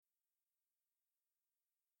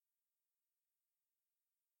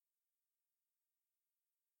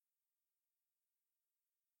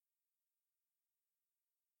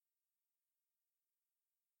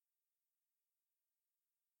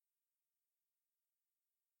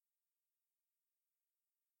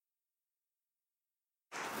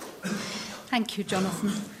Thank you,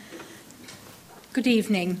 Jonathan. Good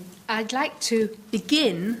evening. I'd like to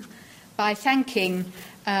begin by thanking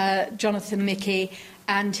Jonathan Mickey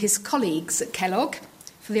and his colleagues at Kellogg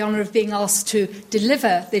for the honour of being asked to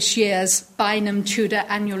deliver this year's Bynum Tudor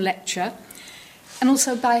Annual Lecture, and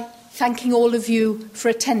also by thanking all of you for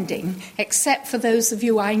attending, except for those of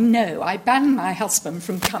you I know. I banned my husband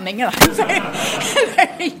from coming, and I'm very,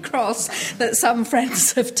 very cross that some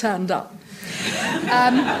friends have turned up.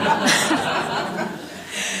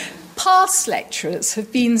 Past lecturers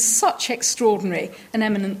have been such extraordinary and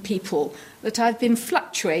eminent people that I've been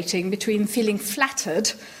fluctuating between feeling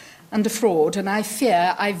flattered and a fraud, and I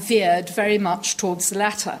fear I veered very much towards the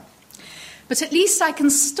latter. But at least I can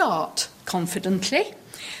start confidently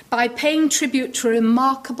by paying tribute to a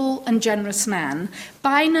remarkable and generous man,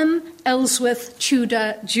 Bynum Ellsworth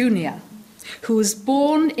Tudor Jr., who was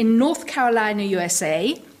born in North Carolina,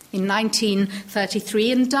 USA, in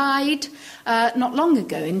 1933 and died not long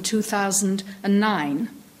ago, in 2009.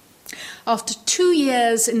 After 2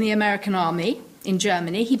 years in the American Army in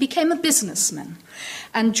Germany, he became a businessman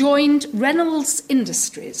and joined Reynolds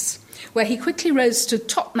Industries, where he quickly rose to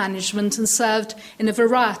top management and served in a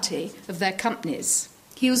variety of their companies.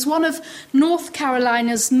 He was one of North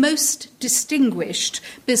Carolina's most distinguished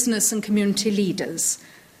business and community leaders.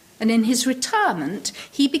 And in his retirement,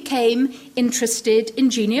 he became interested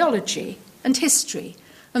in genealogy and history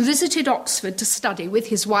and visited Oxford to study with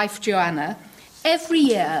his wife Joanna every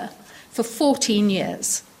year for 14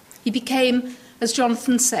 years. He became, as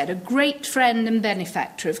Jonathan said, a great friend and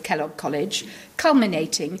benefactor of Kellogg College,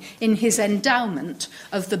 culminating in his endowment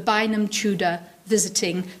of the Bynum Tudor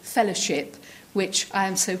Visiting Fellowship, which I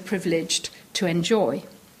am so privileged to enjoy.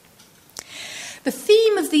 The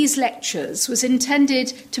theme of these lectures was intended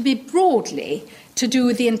to be broadly to do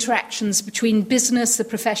with the interactions between business, the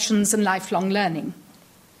professions, and lifelong learning.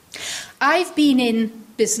 I've been in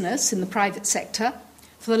business in the private sector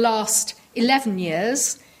for the last 11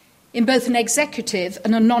 years, in both an executive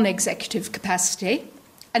and a non-executive capacity,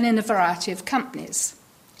 and in a variety of companies.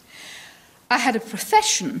 I had a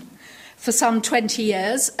profession for some 20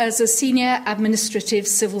 years as a senior administrative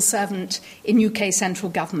civil servant in UK central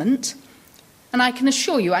government, and I can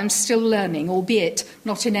assure you I'm still learning, albeit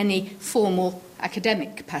not in any formal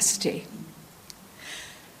academic capacity.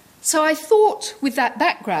 So I thought, with that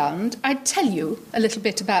background, I'd tell you a little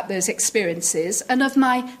bit about those experiences and of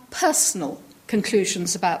my personal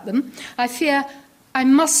conclusions about them. I fear I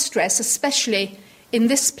must stress, especially in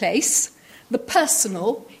this place, the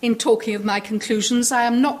personal in talking of my conclusions. I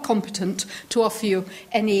am not competent to offer you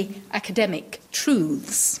any academic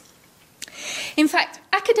truths. In fact,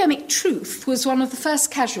 academic truth was one of the first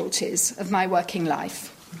casualties of my working life.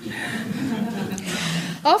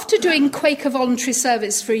 After doing Quaker voluntary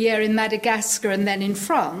service for a year in Madagascar and then in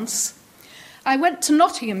France, I went to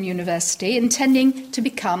Nottingham University intending to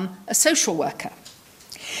become a social worker.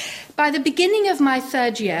 By the beginning of my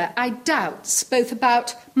third year, I had doubts both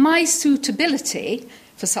about my suitability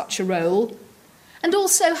for such a role and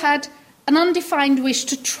also had an undefined wish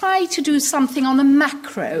to try to do something on a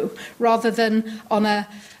macro rather than on a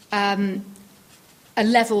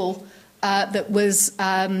level that was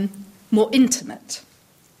more intimate.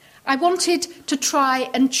 I wanted to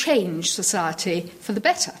try and change society for the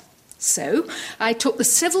better. So I took the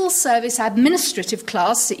civil service administrative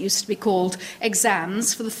class, it used to be called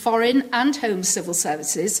exams, for the foreign and home civil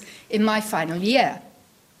services in my final year.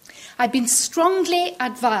 I'd been strongly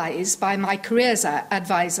advised by my careers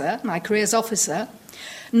advisor, my careers officer,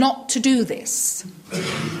 not to do this.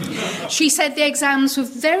 She said the exams were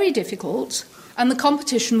very difficult and the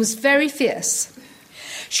competition was very fierce.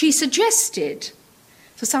 She suggested,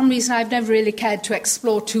 for some reason I've never really cared to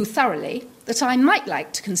explore too thoroughly, that I might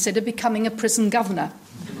like to consider becoming a prison governor.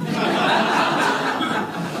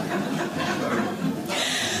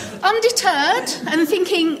 Undeterred and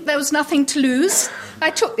thinking there was nothing to lose, I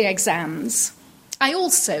took the exams. I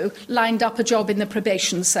also lined up a job in the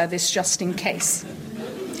probation service just in case.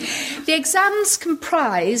 The exams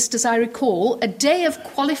comprised, as I recall, a day of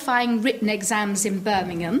qualifying written exams in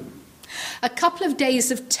Birmingham, a couple of days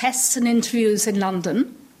of tests and interviews in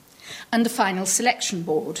London, and a final selection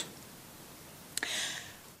board.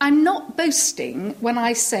 I'm not boasting when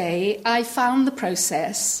I say I found the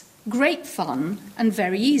process great fun and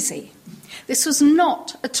very easy. This was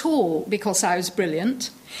not at all because I was brilliant.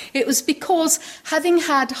 It was because, having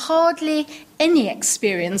had hardly any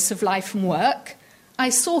experience of life and work, I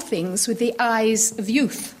saw things with the eyes of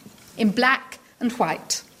youth, in black and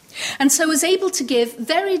white, and so was able to give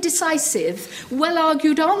very decisive,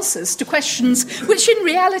 well-argued answers to questions which in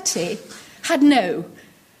reality had no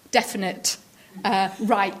definite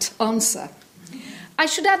right answer. I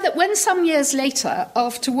should add that when some years later,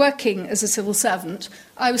 after working as a civil servant,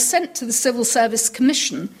 I was sent to the Civil Service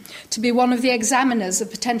Commission to be one of the examiners of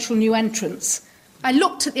potential new entrants, I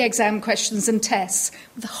looked at the exam questions and tests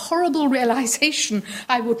with a horrible realisation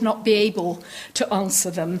I would not be able to answer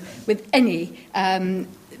them with any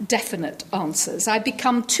definite answers. I'd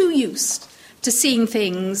become too used to seeing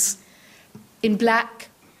things in black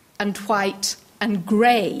and white and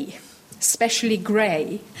grey, especially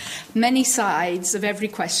grey, many sides of every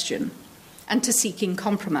question, and to seeking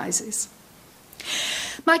compromises.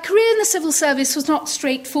 My career in the civil service was not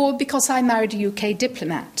straightforward because I married a UK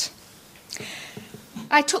diplomat.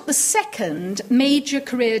 I took the second major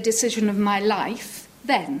career decision of my life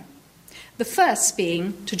then, the first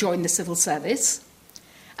being to join the civil service,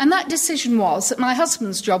 and that decision was that my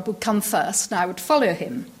husband's job would come first and I would follow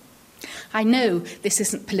him. I know this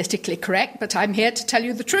isn't politically correct, but I'm here to tell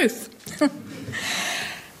you the truth.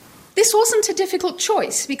 This wasn't a difficult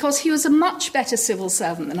choice because he was a much better civil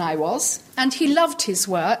servant than I was, and he loved his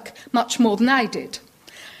work much more than I did.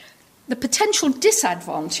 The potential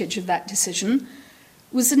disadvantage of that decision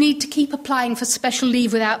was the need to keep applying for special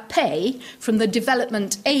leave without pay from the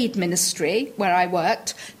Development Aid Ministry, where I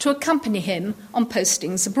worked, to accompany him on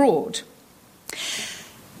postings abroad.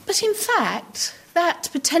 But in fact, that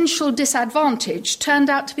potential disadvantage turned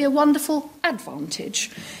out to be a wonderful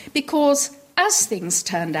advantage, because as things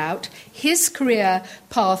turned out, his career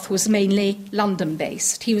path was mainly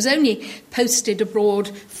London-based. He was only posted abroad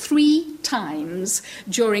 3 times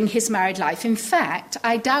during his married life. In fact,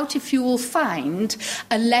 I doubt if you will find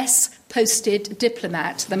a less posted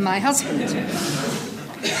diplomat than my husband.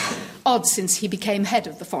 Odd, since he became head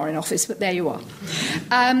of the Foreign Office, but there you are.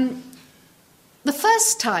 The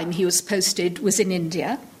first time he was posted was in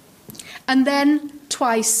India, and then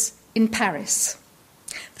twice in Paris.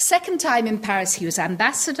 The second time in Paris, he was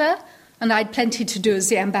ambassador, and I had plenty to do as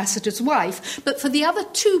the ambassador's wife. But for the other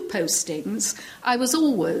 2 postings, I was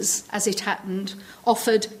always, as it happened,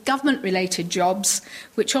 offered government-related jobs,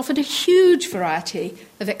 which offered a huge variety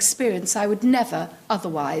of experience I would never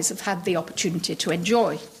otherwise have had the opportunity to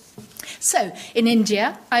enjoy. So, in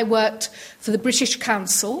India, I worked for the British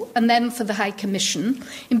Council and then for the High Commission,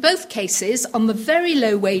 in both cases on the very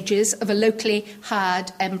low wages of a locally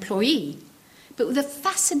hired employee, but with a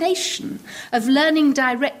fascination of learning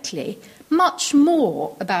directly much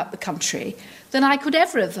more about the country than I could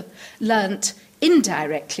ever have learnt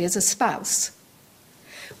indirectly as a spouse.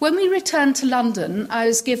 When we returned to London, I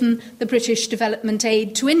was given the British Development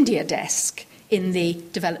Aid to India desk in the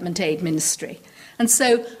Development Aid Ministry. And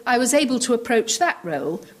so I was able to approach that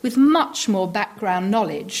role with much more background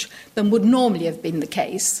knowledge than would normally have been the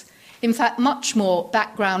case. In fact, much more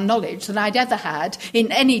background knowledge than I'd ever had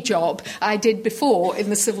in any job I did before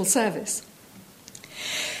in the civil service.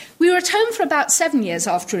 We were at home for about 7 years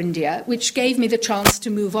after India, which gave me the chance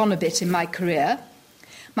to move on a bit in my career.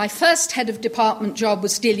 My first head of department job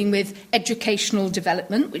was dealing with educational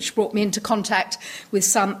development, which brought me into contact with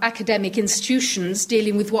some academic institutions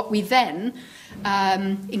dealing with what we then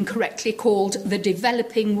incorrectly called the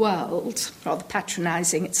developing world. Rather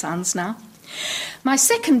patronising it sounds now. My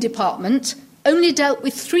second department only dealt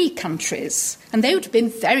with 3 countries, and they would have been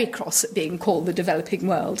very cross at being called the developing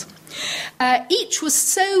world. Each was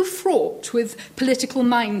so fraught with political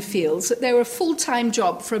minefields that they were a full-time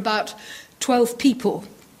job for about 12 people.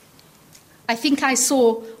 I think I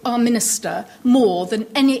saw our minister more than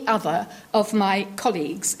any other of my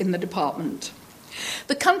colleagues in the department.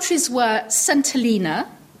 The countries were St Helena.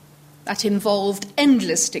 That involved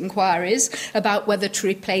endless inquiries about whether to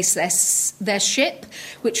replace their ship,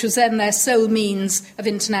 which was then their sole means of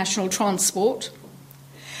international transport,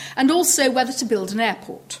 and also whether to build an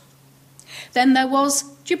airport. Then there was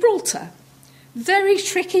Gibraltar. Very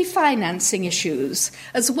tricky financing issues,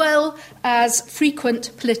 as well as frequent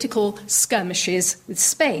political skirmishes with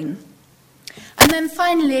Spain. And then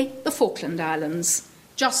finally, the Falkland Islands,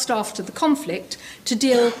 just after the conflict, to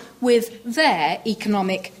deal with their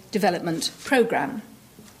economic development programme.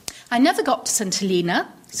 I never got to St Helena,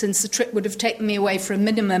 since the trip would have taken me away for a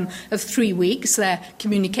minimum of 3 weeks, their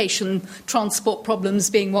communication transport problems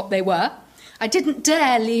being what they were. I didn't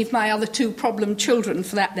dare leave my other 2 problem children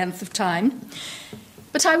for that length of time.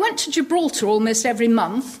 But I went to Gibraltar almost every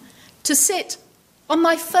month to sit on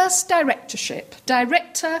my first directorship,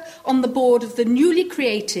 director on the board of the newly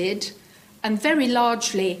created and very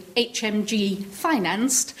largely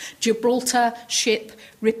HMG-financed Gibraltar Ship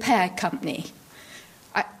Repair Company.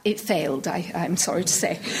 It failed, I'm sorry to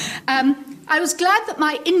say. I was glad that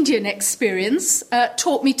my Indian experience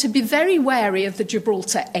taught me to be very wary of the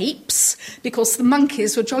Gibraltar apes, because the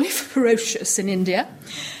monkeys were jolly ferocious in India.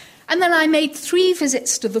 And then I made 3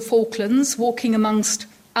 visits to the Falklands, walking amongst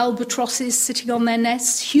albatrosses sitting on their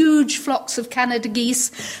nests, huge flocks of Canada geese,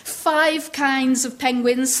 5 kinds of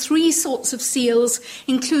penguins, 3 sorts of seals,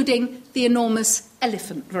 including the enormous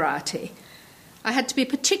elephant variety. I had to be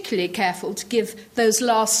particularly careful to give those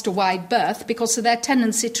last a wide berth because of their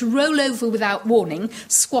tendency to roll over without warning,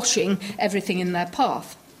 squashing everything in their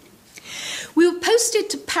path. We were posted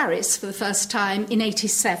to Paris for the first time in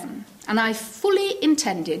 1987. And I fully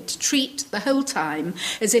intended to treat the whole time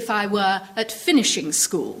as if I were at finishing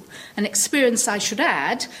school, an experience, I should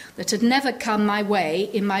add, that had never come my way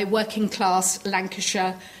in my working-class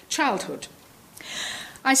Lancashire childhood.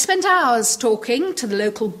 I spent hours talking to the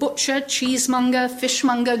local butcher, cheesemonger,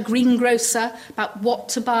 fishmonger, greengrocer about what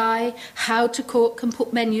to buy, how to cook and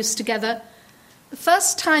put menus together. The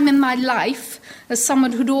first time in my life, as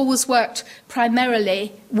someone who'd always worked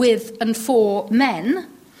primarily with and for men,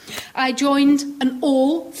 I joined an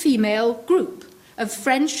all-female group of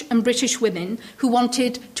French and British women who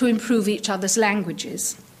wanted to improve each other's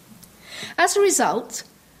languages. As a result,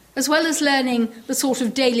 as well as learning the sort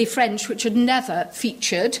of daily French which had never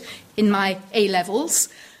featured in my A-levels,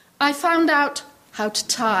 I found out how to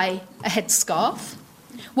tie a headscarf,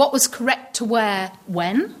 what was correct to wear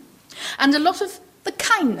when, and a lot of the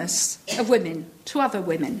kindness of women to other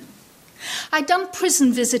women. I'd done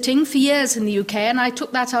prison visiting for years in the UK, and I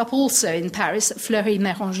took that up also in Paris at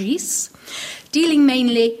Fleury-Mérogis, dealing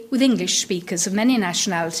mainly with English speakers of many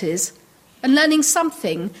nationalities and learning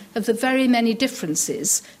something of the very many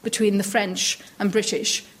differences between the French and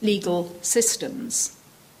British legal systems.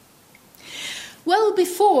 Well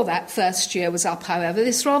before that first year was up, however,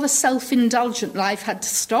 this rather self-indulgent life had to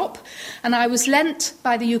stop, and I was lent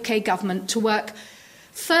by the UK government to work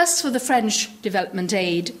first for the French Development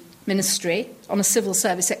Aid Ministry on a civil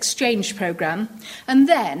service exchange programme, and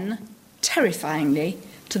then, terrifyingly,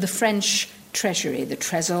 to the French Treasury, the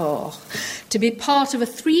Trésor, to be part of a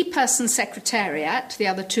 3-person secretariat, the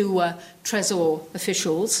other 2 were Trésor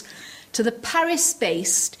officials, to the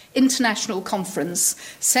Paris-based international conference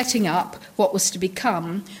setting up what was to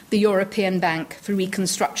become the European Bank for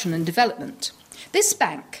Reconstruction and Development. This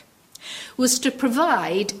bank was to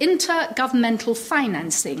provide intergovernmental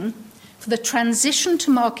financing for the transition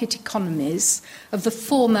to market economies of the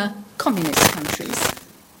former communist countries.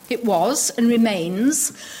 It was, and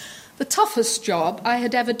remains, the toughest job I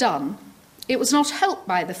had ever done. It was not helped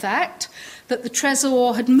by the fact that the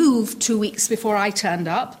Trésor had moved 2 weeks before I turned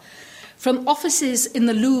up from offices in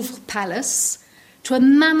the Louvre Palace to a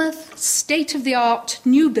mammoth, state-of-the-art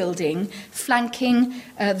new building flanking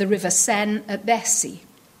the River Seine at Bercy.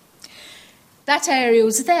 That area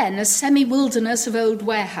was then a semi-wilderness of old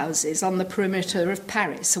warehouses on the perimeter of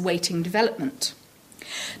Paris, awaiting development.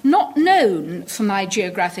 Not known for my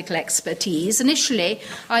geographical expertise, initially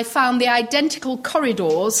I found the identical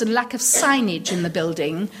corridors and lack of signage in the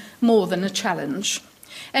building more than a challenge.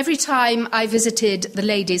 Every time I visited the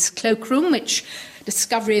ladies' cloakroom,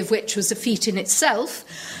 discovery of which was a feat in itself,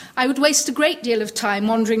 I would waste a great deal of time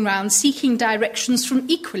wandering around seeking directions from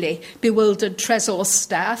equally bewildered Trésor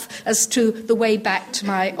staff as to the way back to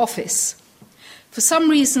my office. For some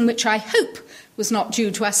reason which I hope was not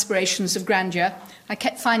due to aspirations of grandeur, I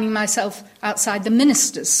kept finding myself outside the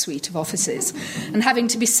minister's suite of offices and having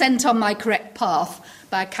to be sent on my correct path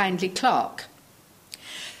by a kindly clerk.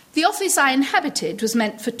 The office I inhabited was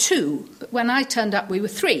meant for 2, but when I turned up we were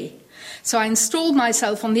 3. So I installed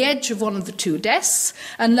myself on the edge of one of the 2 desks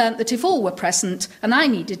and learnt that if all were present and I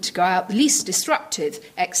needed to go out, the least disruptive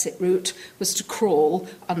exit route was to crawl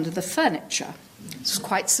under the furniture. This was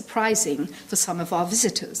quite surprising for some of our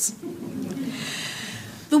visitors.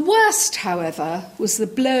 The worst, however, was the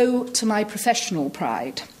blow to my professional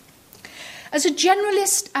pride. As a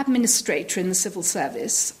generalist administrator in the civil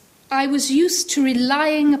service, I was used to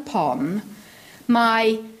relying upon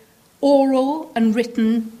my oral and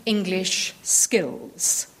written English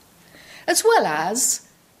skills, as well as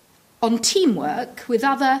on teamwork with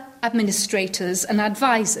other administrators and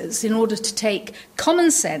advisors in order to take common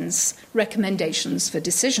sense recommendations for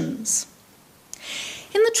decisions.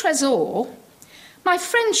 In the Trésor, my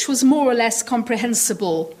French was more or less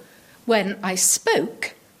comprehensible when I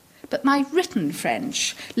spoke, but my written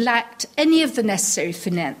French lacked any of the necessary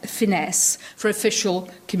finesse for official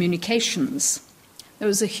communications. There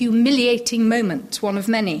was a humiliating moment, one of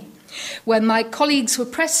many, when my colleagues were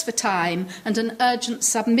pressed for time and an urgent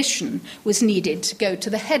submission was needed to go to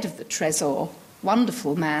the head of the Trésor,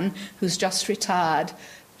 wonderful man who's just retired,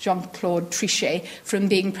 Jean-Claude Trichet, from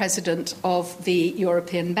being president of the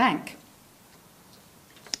European Bank.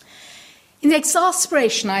 In the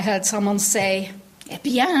exasperation, I heard someone say, Eh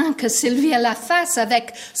bien, que Sylvia la fasse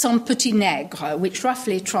avec son petit nègre, which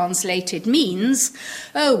roughly translated means,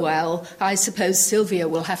 oh, well, I suppose Sylvia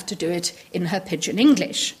will have to do it in her pidgin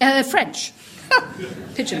English. French.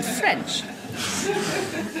 Pidgin French.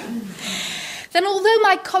 Then, although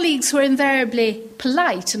my colleagues were invariably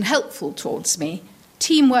polite and helpful towards me,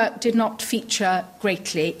 teamwork did not feature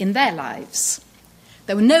greatly in their lives.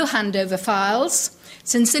 There were no handover files,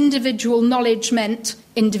 since individual knowledge meant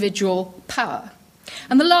individual power.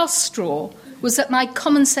 And the last straw was that my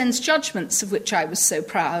common sense judgments, of which I was so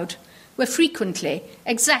proud, were frequently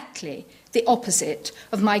exactly the opposite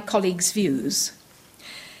of my colleagues' views.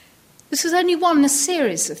 This was only one in a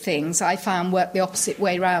series of things I found worked the opposite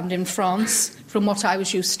way round in France from what I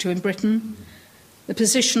was used to in Britain. The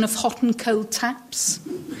position of hot and cold taps,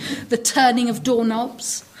 the turning of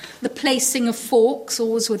doorknobs, the placing of forks,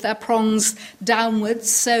 always with their prongs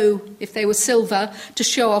downwards, so, if they were silver, to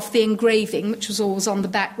show off the engraving, which was always on the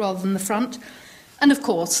back rather than the front, and, of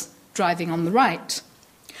course, driving on the right.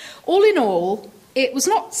 All in all, it was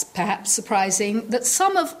not perhaps surprising that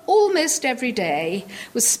some of almost every day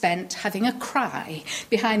was spent having a cry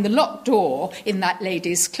behind the locked door in that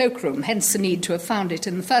lady's cloakroom, hence the need to have found it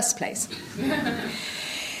in the first place.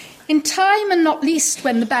 In time, and not least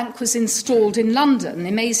when the bank was installed in London,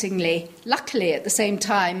 amazingly, luckily at the same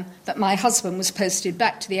time that my husband was posted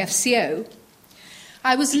back to the FCO,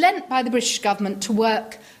 I was lent by the British government to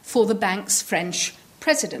work for the bank's French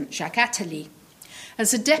president, Jacques Attali,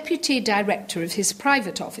 as a deputy director of his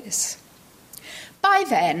private office. By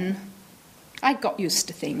then, I'd got used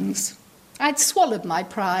to things. I'd swallowed my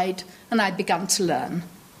pride and I'd begun to learn.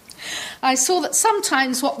 I saw that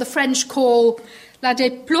sometimes what the French call la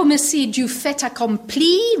diplomatie du fait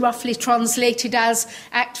accompli, roughly translated as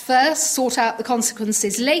act first, sort out the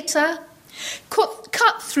consequences later,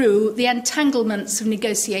 cut through the entanglements of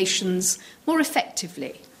negotiations more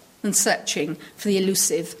effectively than searching for the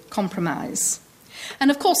elusive compromise.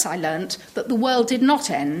 And of course I learnt that the world did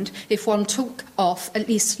not end if one took off at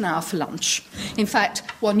least an hour for lunch. In fact,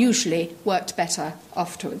 one usually worked better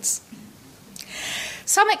afterwards.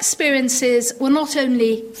 Some experiences were not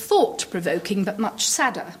only thought-provoking but much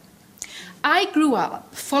sadder. I grew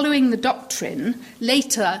up following the doctrine,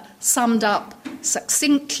 later summed up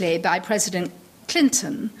succinctly by President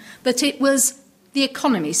Clinton, that it was the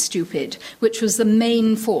economy, stupid, which was the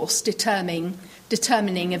main force determining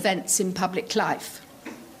events in public life.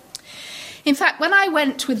 In fact, when I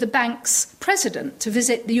went with the bank's president to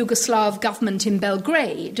visit the Yugoslav government in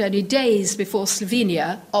Belgrade, only days before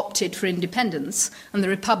Slovenia opted for independence and the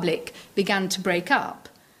republic began to break up,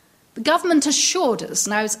 the government assured us,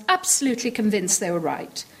 and I was absolutely convinced they were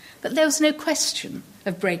right, that there was no question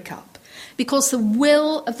of breakup, because the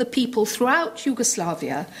will of the people throughout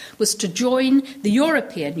Yugoslavia was to join the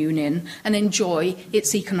European Union and enjoy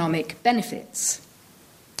its economic benefits.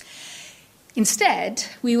 Instead,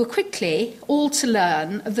 we were quickly all to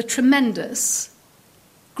learn of the tremendous,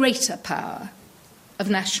 greater power of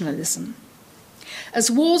nationalism.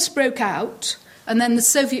 As wars broke out and then the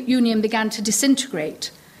Soviet Union began to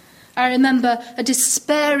disintegrate, I remember a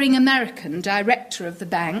despairing American director of the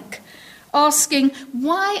bank asking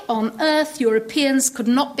why on earth Europeans could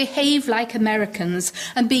not behave like Americans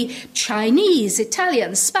and be Chinese,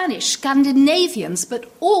 Italians, Spanish, Scandinavians,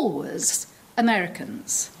 but always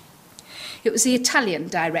Americans. It was the Italian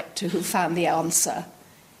director who found the answer.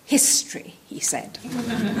 History, he said.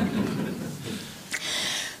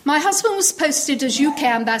 My husband was posted as UK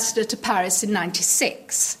ambassador to Paris in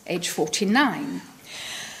 1996, age 49.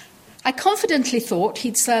 I confidently thought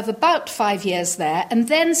he'd serve about 5 years there, and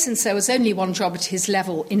then, since there was only one job at his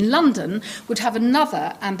level in London, would have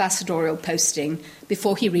another ambassadorial posting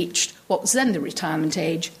before he reached what was then the retirement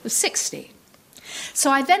age of 60.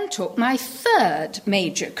 So I then took my third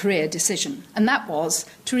major career decision, and that was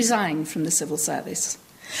to resign from the civil service.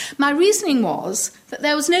 My reasoning was that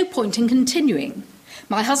there was no point in continuing.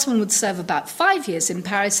 My husband would serve about 5 years in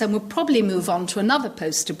Paris and would probably move on to another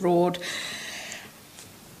post abroad,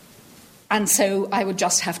 and so I would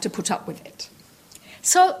just have to put up with it.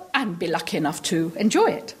 So I'd be lucky enough to enjoy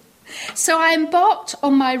it. So I embarked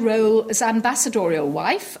on my role as ambassadorial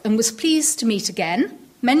wife and was pleased to meet again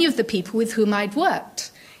many of the people with whom I'd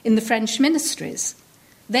worked in the French ministries.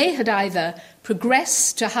 They had either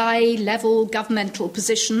progressed to high-level governmental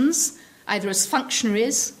positions, either as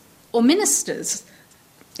functionaries or ministers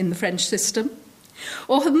in the French system,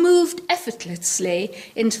 or had moved effortlessly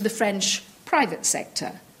into the French private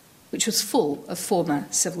sector, which was full of former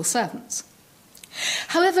civil servants.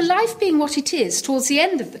 However, life being what it is, towards the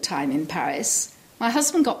end of the time in Paris, my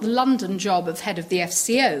husband got the London job of head of the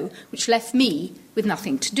FCO, which left me with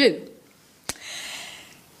nothing to do.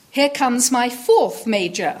 Here comes my fourth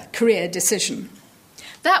major career decision.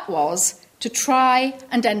 That was to try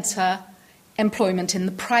and enter employment in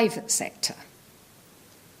the private sector.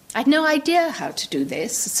 I had no idea how to do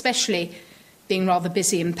this, especially being rather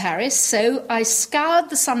busy in Paris, so I scoured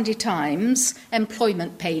the Sunday Times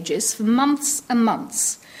employment pages for months and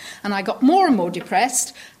months, and I got more and more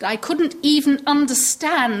depressed that I couldn't even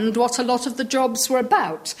understand what a lot of the jobs were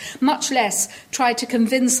about, much less try to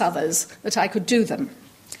convince others that I could do them.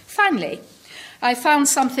 Finally, I found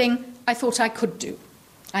something I thought I could do.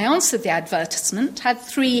 I answered the advertisement, had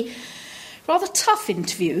 3 rather tough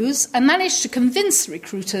interviews, and managed to convince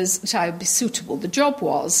recruiters that I would be suitable. The job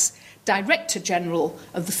was Director General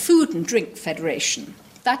of the Food and Drink Federation.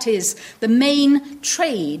 That is the main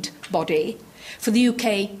trade body for the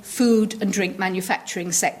UK food and drink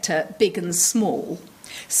manufacturing sector, big and small.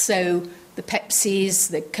 So the Pepsis,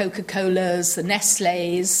 the Coca-Colas, the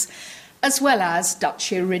Nestles, as well as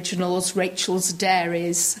Dutchy Originals, Rachel's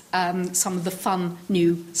Dairies, some of the fun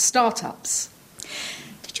new startups.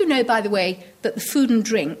 Did you know, by the way, that the food and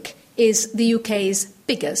drink is the UK's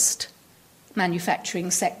biggest manufacturing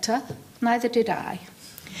sector? Neither did I.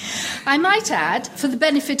 I might add, for the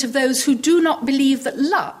benefit of those who do not believe that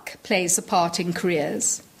luck plays a part in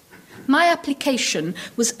careers, my application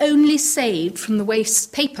was only saved from the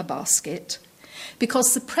waste paper basket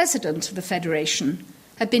because the president of the Federation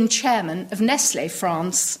had been chairman of Nestlé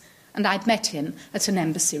France, and I'd met him at an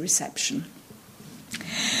embassy reception.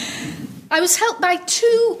 I was helped by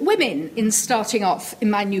 2 women in starting off in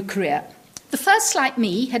my new career. The first, like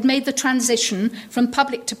me, had made the transition from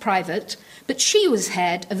public to private, but she was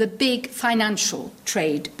head of a big financial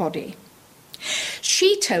trade body.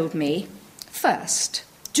 She told me, first,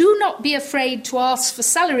 do not be afraid to ask for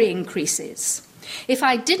salary increases. If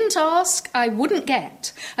I didn't ask, I wouldn't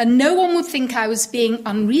get, and no one would think I was being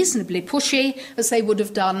unreasonably pushy, as they would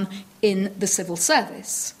have done in the civil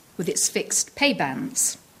service, with its fixed pay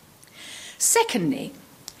bands. Secondly,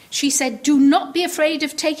 she said, do not be afraid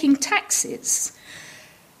of taking taxes.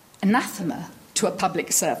 Anathema to a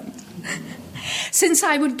public servant. Since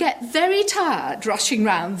I would get very tired rushing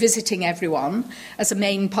round visiting everyone as a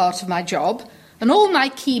main part of my job, and all my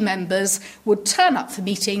key members would turn up for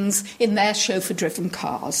meetings in their chauffeur-driven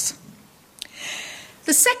cars.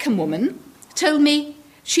 The second woman told me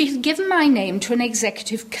she had given my name to an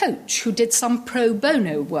executive coach who did some pro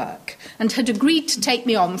bono work and had agreed to take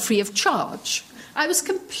me on free of charge. I was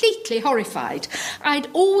completely horrified. I'd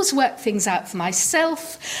always worked things out for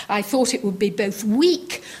myself. I thought it would be both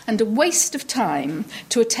weak and a waste of time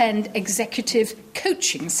to attend executive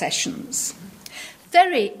coaching sessions.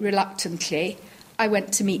 Very reluctantly, I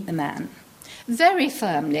went to meet the man. Very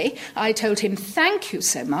firmly, I told him thank you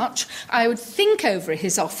so much, I would think over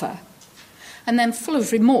his offer. And then, full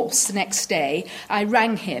of remorse the next day, I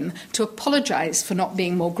rang him to apologise for not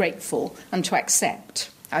being more grateful and to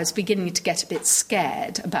accept. I was beginning to get a bit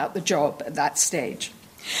scared about the job at that stage.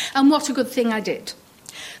 And what a good thing I did.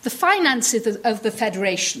 The finances of the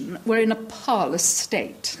Federation were in a parlous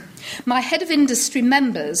state. My head of industry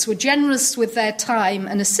members were generous with their time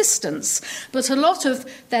and assistance, but a lot of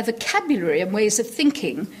their vocabulary and ways of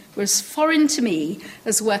thinking were as foreign to me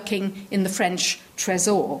as working in the French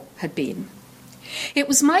Trésor had been. It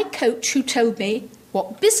was my coach who told me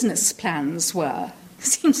what business plans were. It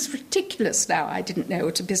seems ridiculous now, I didn't know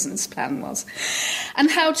what a business plan was,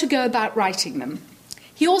 and how to go about writing them.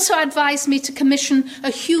 He also advised me to commission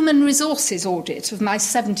a human resources audit of my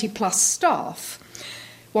 70-plus staff.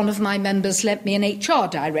 One of my members lent me an HR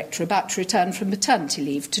director about to return from maternity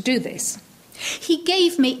leave to do this. He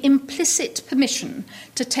gave me implicit permission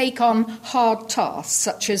to take on hard tasks,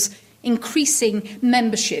 such as increasing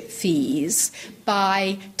membership fees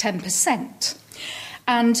by 10%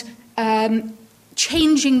 and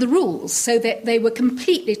changing the rules so that they were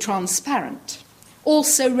completely transparent.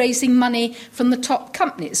 Also raising money from the top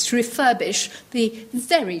companies to refurbish the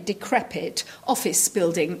very decrepit office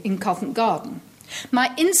building in Covent Garden.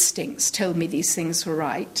 My instincts told me these things were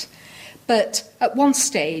right, but at one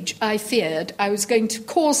stage I feared I was going to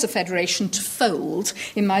cause the Federation to fold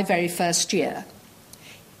in my very first year.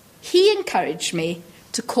 He encouraged me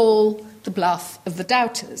to call the bluff of the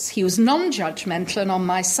doubters. He was non-judgmental and on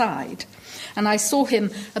my side, and I saw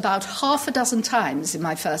him about 6 times in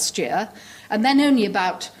my first year, and then only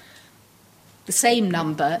about the same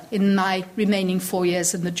number in my remaining 4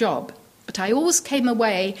 years in the job. But I always came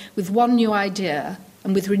away with one new idea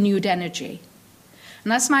and with renewed energy.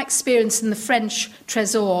 And as my experience in the French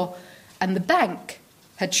Trésor and the bank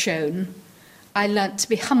had shown, I learnt to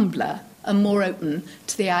be humbler and more open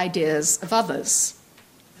to the ideas of others.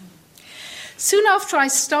 Soon after I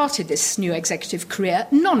started this new executive career,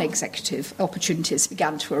 non-executive opportunities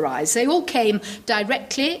began to arise. They all came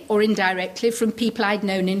directly or indirectly from people I'd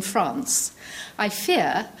known in France. I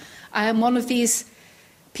fear I am one of these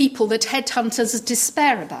people that headhunters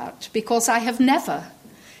despair about, because I have never,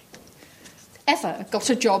 ever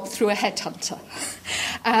got a job through a headhunter.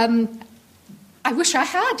 I wish I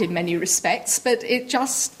had in many respects, but it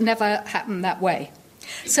just never happened that way.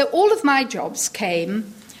 So all of my jobs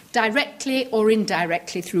came directly or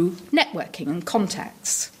indirectly through networking and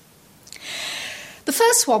contacts. The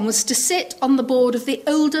first one was to sit on the board of the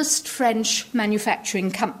oldest French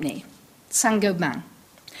manufacturing company, Saint-Gobain.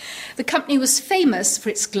 The company was famous for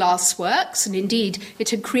its glass works, and indeed it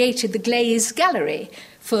had created the Glazed Gallery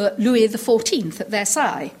for Louis XIV at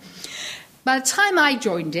Versailles. By the time I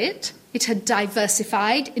joined it, it had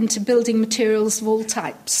diversified into building materials of all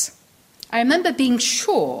types. I remember being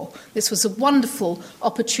sure this was a wonderful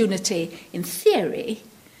opportunity in theory,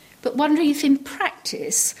 but wondering if in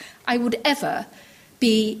practice I would ever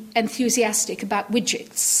be enthusiastic about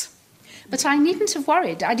widgets. But I needn't have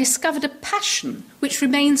worried. I discovered a passion which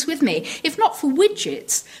remains with me, if not for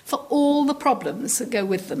widgets, for all the problems that go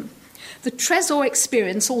with them. The Trésor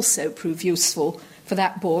experience also proved useful for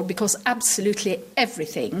that board, because absolutely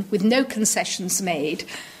everything, with no concessions made,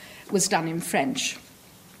 was done in French.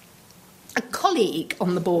 A colleague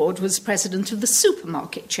on the board was president of the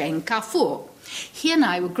supermarket chain Carrefour. He and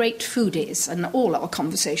I were great foodies, and all our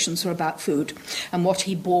conversations were about food and what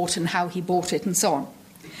he bought and how he bought it and so on.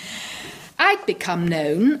 I'd become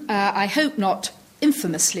known, I hope not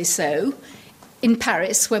infamously so, in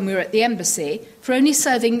Paris when we were at the embassy, for only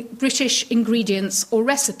serving British ingredients or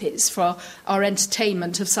recipes for our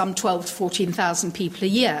entertainment of some 12,000 to 14,000 people a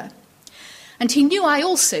year. And he knew I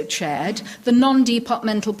also chaired the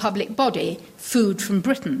non-departmental public body, Food from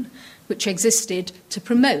Britain, which existed to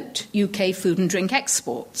promote UK food and drink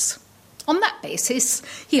exports. On that basis,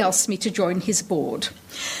 he asked me to join his board.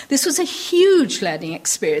 This was a huge learning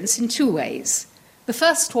experience in two ways. The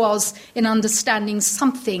first was in understanding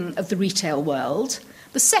something of the retail world.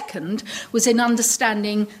 The second was in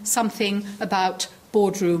understanding something about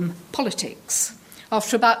boardroom politics.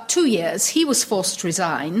 After about 2 years, he was forced to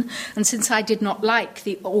resign, and since I did not like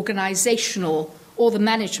the organisational or the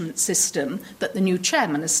management system that the new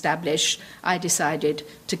chairman established, I decided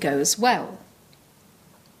to go as well.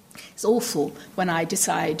 It's awful when I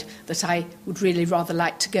decide that I would really rather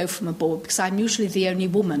like to go from a board, because I'm usually the only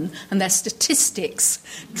woman and their statistics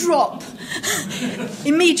drop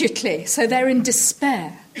immediately, so they're in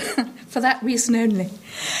despair for that reason only.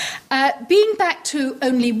 Being back to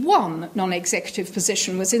only one non-executive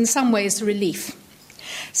position was in some ways a relief,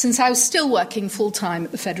 since I was still working full-time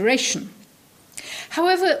at the Federation.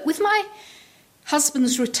 However, with my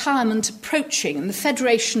husband's retirement approaching and the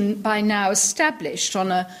Federation by now established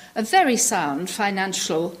on a very sound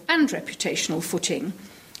financial and reputational footing,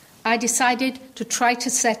 I decided to try to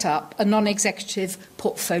set up a non-executive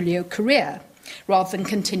portfolio career rather than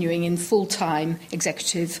continuing in full-time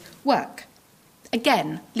executive work.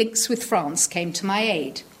 Again, links with France came to my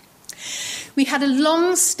aid. We had a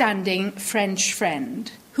long-standing French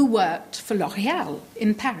friend who worked for L'Oréal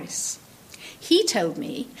in Paris. He told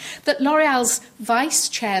me that L'Oréal's vice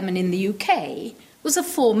chairman in the UK was a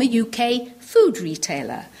former UK food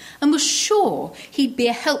retailer and was sure he'd be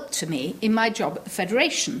a help to me in my job at the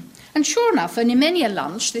Federation. And sure enough, only many a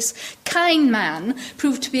lunch, this kind man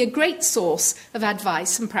proved to be a great source of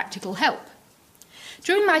advice and practical help.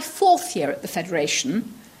 During my 4th year at the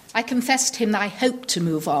Federation, I confessed to him that I hoped to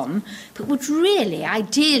move on, but would really,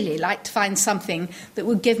 ideally, like to find something that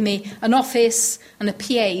would give me an office and a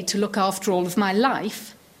PA to look after all of my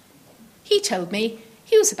life. He told me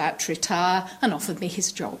he was about to retire and offered me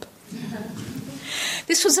his job.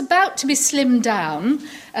 This was about to be slimmed down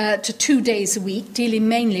to 2 days a week, dealing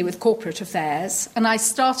mainly with corporate affairs, and I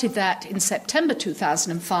started that in September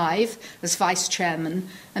 2005 as vice chairman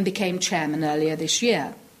and became chairman earlier this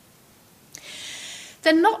year.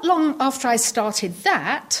 Then not long after I started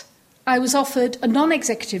that, I was offered a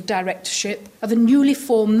non-executive directorship of a newly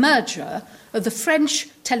formed merger of the French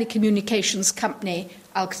telecommunications company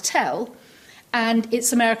Alcatel and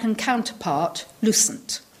its American counterpart,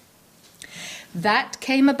 Lucent. That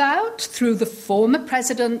came about through the former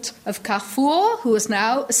president of Carrefour, who is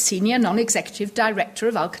now a senior non-executive director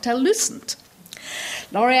of Alcatel-Lucent.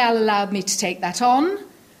 L'Oréal allowed me to take that on,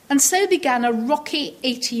 and so began a rocky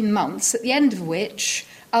 18 months, at the end of which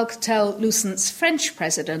Alcatel-Lucent's French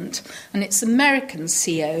president and its American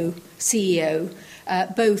CEO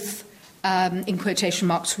both, in quotation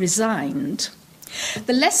marks, resigned.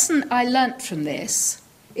 The lesson I learnt from this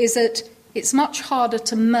is that it's much harder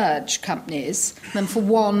to merge companies than for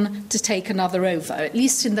one to take another over. At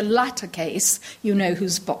least in the latter case, you know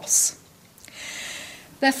who's boss.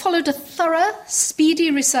 There followed a thorough,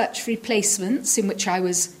 speedy research for replacements in which I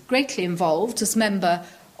was greatly involved as member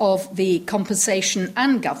of the Compensation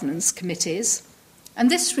and Governance Committees, and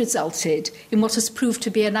this resulted in what has proved to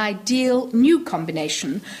be an ideal new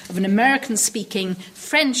combination of an American-speaking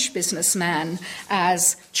French businessman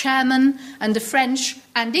as chairman and a French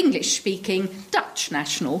and English-speaking Dutch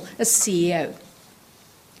national as CEO.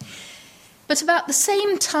 But about the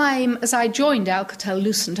same time as I joined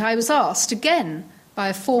Alcatel-Lucent, I was asked again by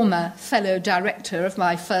a former fellow director of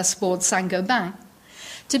my first board, Saint-Gobain,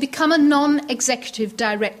 to become a non-executive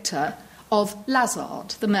director of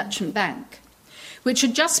Lazard, the merchant bank, which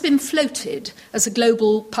had just been floated as a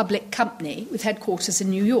global public company with headquarters in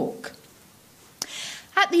New York.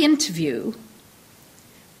 At the interview,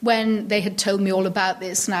 when they had told me all about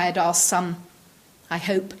this and I had asked some, I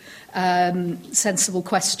hope, sensible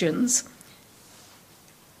questions,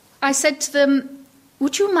 I said to them,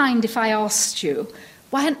 "Would you mind if I asked you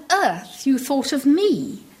why on earth you thought of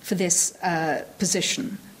me for this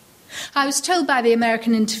position?" I was told by the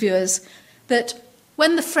American interviewers that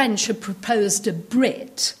when the French had proposed a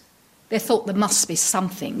Brit, they thought there must be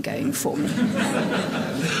something going for me.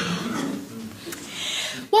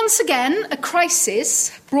 Once again, a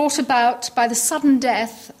crisis brought about by the sudden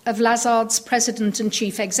death of Lazard's president and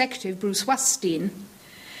chief executive, Bruce Wastine,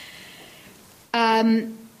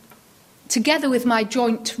 together with my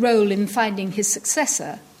joint role in finding his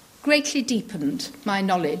successor, greatly deepened my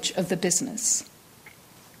knowledge of the business.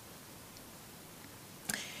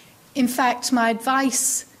 In fact, my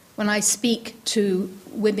advice when I speak to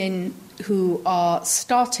women who are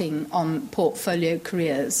starting on portfolio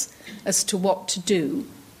careers as to what to do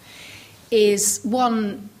is,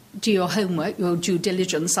 one, do your homework, your due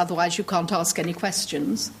diligence, otherwise you can't ask any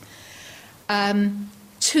questions.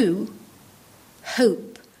 Two,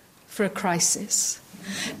 hope for a crisis,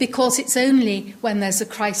 because it's only when there's a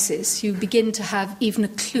crisis you begin to have even a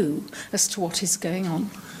clue as to what is going on.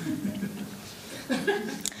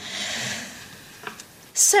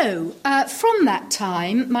 So, from that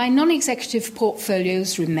time, my non-executive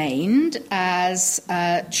portfolios remained as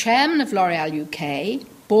chairman of L'Oréal UK,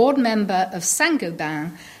 board member of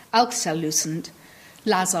Saint-Gobain, Alcatel-Lucent,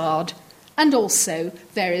 Lazard, and also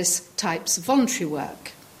various types of voluntary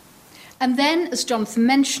work. And then, as Jonathan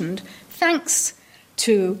mentioned, thanks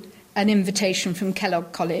to an invitation from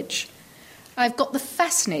Kellogg College, I've got the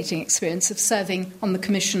fascinating experience of serving on the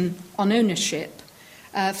Commission on Ownership,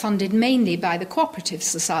 funded mainly by the Cooperative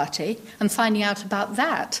Society, and finding out about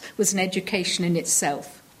that was an education in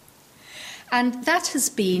itself. And that has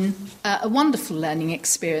been a wonderful learning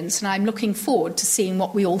experience, and I'm looking forward to seeing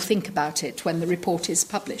what we all think about it when the report is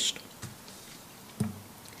published.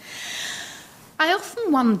 I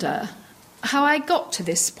often wonder how I got to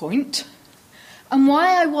this point and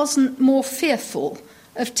why I wasn't more fearful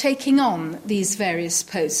of taking on these various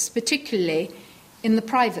posts, particularly in the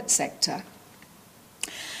private sector.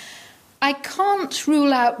 I can't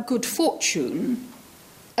rule out good fortune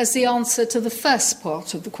as the answer to the first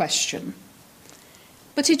part of the question,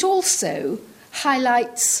 but it also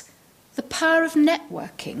highlights the power of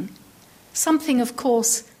networking, something, of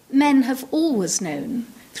course, men have always known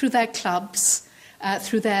through their clubs,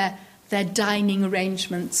 through their dining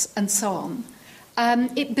arrangements, and so on.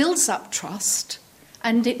 It builds up trust,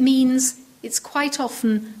 and it means it's quite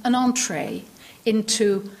often an entree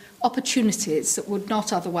into opportunities that would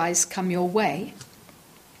not otherwise come your way.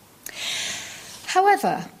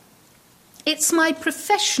 However, it's my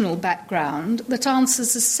professional background that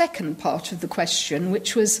answers the second part of the question,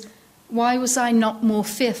 which was, why was I not more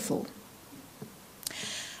fearful?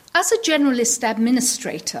 As a generalist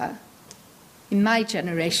administrator in my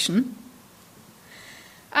generation,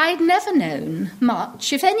 I'd never known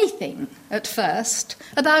much, if anything, at first,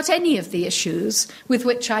 about any of the issues with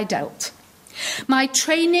which I dealt. My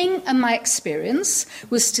training and my experience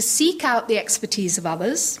was to seek out the expertise of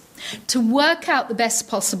others, to work out the best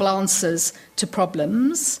possible answers to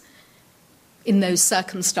problems in those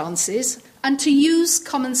circumstances, and to use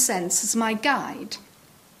common sense as my guide.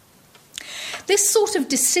 This sort of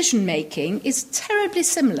decision-making is terribly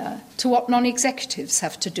similar to what non-executives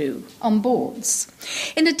have to do on boards.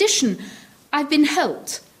 In addition, I've been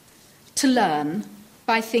helped to learn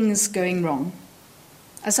by things going wrong.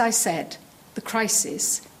 As I said, the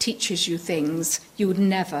crisis teaches you things you would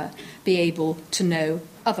never be able to know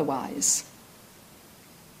otherwise.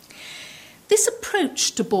 This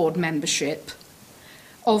approach to board membership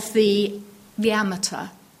of the amateur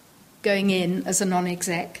going in as a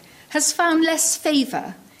non-exec has found less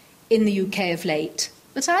favour in the UK of late,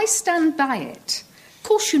 but I stand by it. Of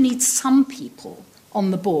course, you need some people on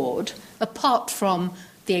the board, apart from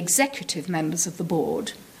the executive members of the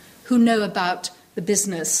board, who know about the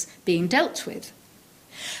business being dealt with.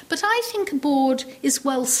 But I think a board is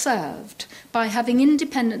well served by having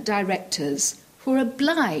independent directors who are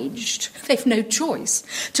obliged, they've no choice,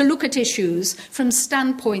 to look at issues from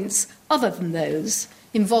standpoints other than those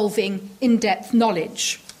involving in-depth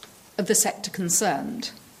knowledge of the sector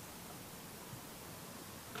concerned.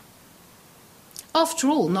 After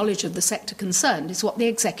all, knowledge of the sector concerned is what the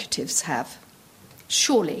executives have.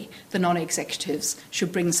 Surely the non-executives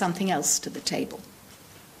should bring something else to the table.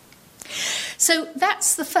 So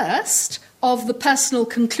that's the first of the personal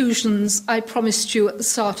conclusions I promised you at the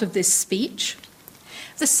start of this speech.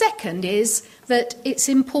 The second is that it's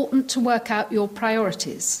important to work out your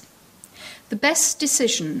priorities. The best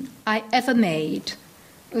decision I ever made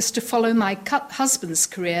was to follow my husband's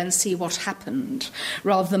career and see what happened,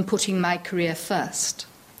 rather than putting my career first.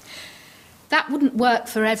 That wouldn't work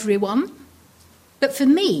for everyone, but for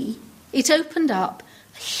me, it opened up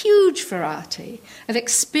a huge variety of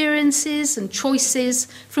experiences and choices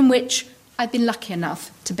from which I've been lucky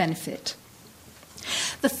enough to benefit.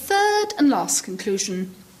 The third and last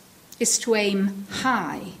conclusion is to aim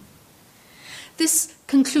high. This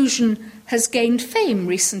conclusion has gained fame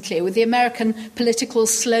recently with the American political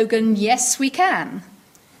slogan, "Yes, we can."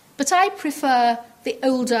 But I prefer the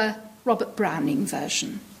older Robert Browning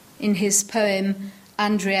version in his poem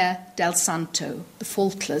Andrea del Santo, the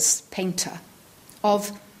faultless painter,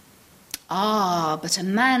 of, but a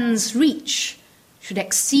man's reach should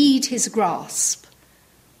exceed his grasp.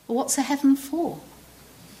 Well, what's a heaven for?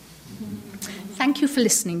 Thank you for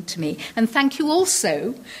listening to me, and thank you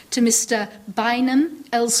also to Mr. Bynum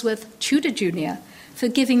Ellsworth Tudor Jr. for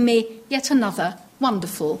giving me yet another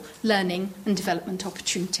wonderful learning and development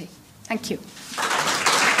opportunity. Thank you.